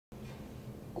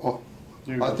Well,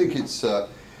 I think it's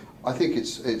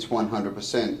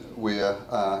 100% where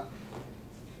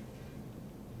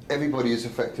everybody is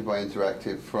affected by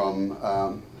interactive,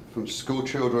 from school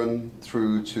children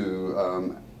through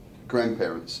to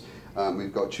grandparents.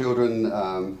 We've got children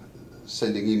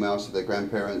sending emails to their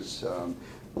grandparents,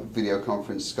 video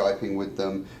conference, Skyping with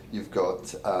them. You've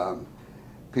got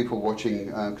people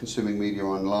watching, consuming media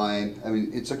online. I mean,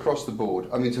 it's across the board.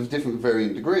 I mean, to different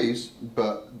varying degrees,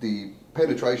 but the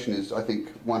penetration is, I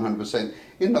think, 100%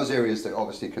 in those areas that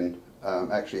obviously can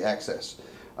actually access.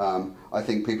 I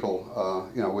think people,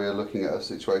 you know, we're looking at a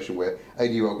situation where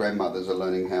 80-year-old grandmothers are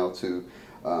learning how to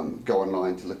go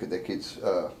online to look at their kids'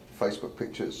 Facebook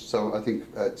pictures. So I think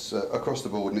it's across the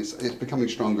board, and it's becoming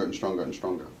stronger and stronger and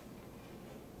stronger.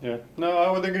 Yeah, no,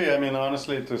 I would agree. I mean,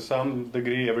 honestly, to some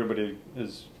degree, everybody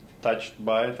is touched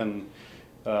by it and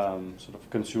sort of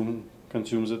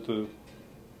consumes it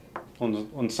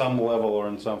on some level or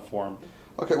in some form.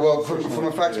 Okay, well, from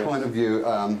a facts point of view,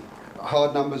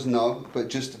 hard numbers, no, but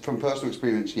just from personal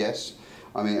experience, yes.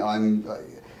 I mean,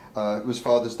 it was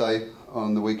Father's Day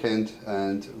on the weekend,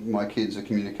 and my kids are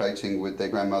communicating with their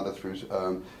grandmother through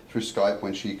Skype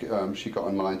when she got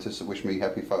online to wish me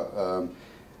happy Father's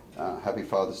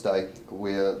Day.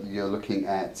 Where you're looking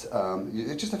at,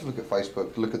 you just have to look at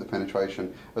Facebook, look at the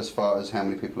penetration as far as how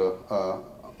many people are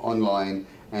online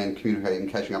and communicating,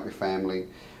 catching up with family.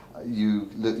 You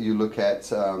look at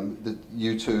the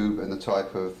YouTube and the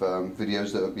type of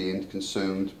videos that are being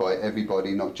consumed by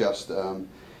everybody, not just you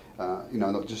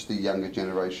know, not just the younger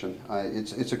generation.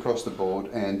 It's across the board,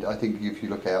 and I think if you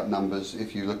look at numbers,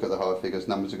 if you look at the hard figures,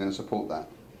 numbers are going to support that.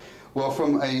 Well,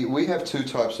 we have two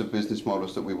types of business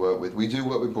models that we work with. We do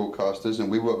work with broadcasters,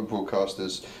 and we work with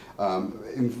broadcasters.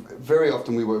 Very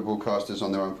often we work with broadcasters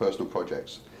on their own personal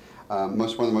projects. One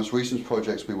of the most recent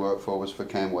projects we worked for was for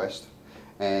Cam West,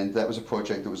 and that was a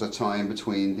project that was a tie-in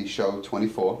between the show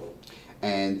 24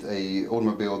 and an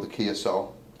automobile, the Kia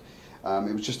Soul.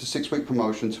 It was just a 6-week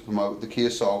promotion to promote the Kia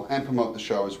Soul and promote the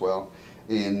show as well.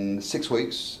 In 6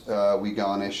 weeks, we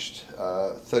garnished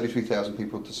 33,000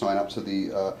 people to sign up to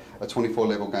the a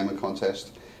 24-level gaming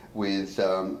contest with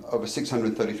over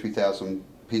 633,000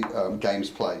 games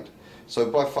played. So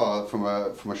by far, from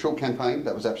a short campaign,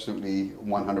 that was absolutely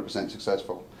 100%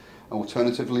 successful.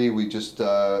 Alternatively, we just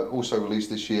also released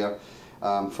this year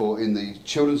in the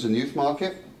children's and youth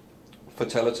market for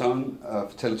Teletoon,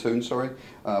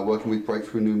 working with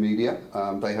Breakthrough New Media.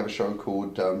 They have a show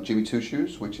called Jimmy Two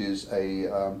Shoes, which is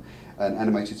an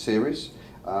animated series.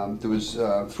 There was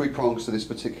 3 prongs to this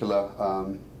particular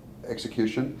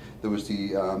execution. There was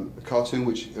the cartoon,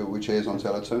 which airs on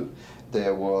Teletoon.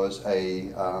 There was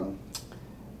a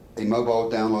mobile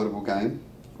downloadable game,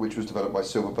 which was developed by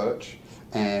Silver Birch,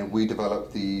 and we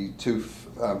developed the 2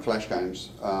 flash games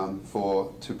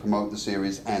to promote the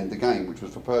series and the game, which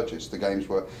was for purchase. The games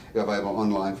were available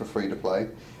online for free to play.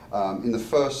 Within the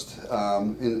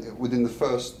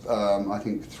first, I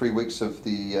think 3 weeks of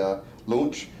the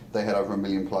launch, they had over 1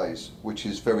 million plays, which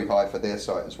is very high for their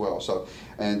site as well. So,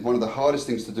 and one of the hardest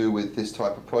things to do with this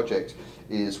type of project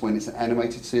is when it's an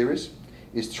animated series,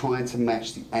 is trying to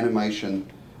match the animation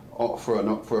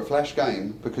for a flash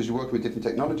game, because you're working with different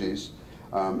technologies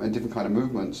and different kind of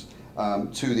movements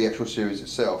to the actual series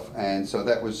itself. And so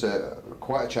that was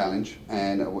quite a challenge,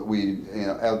 and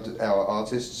our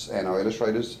artists and our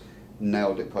illustrators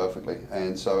nailed it perfectly.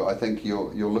 And so I think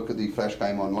you'll look at the flash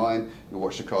game online, you'll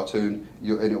watch the cartoon,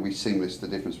 and it'll be seamless, the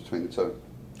difference between the two.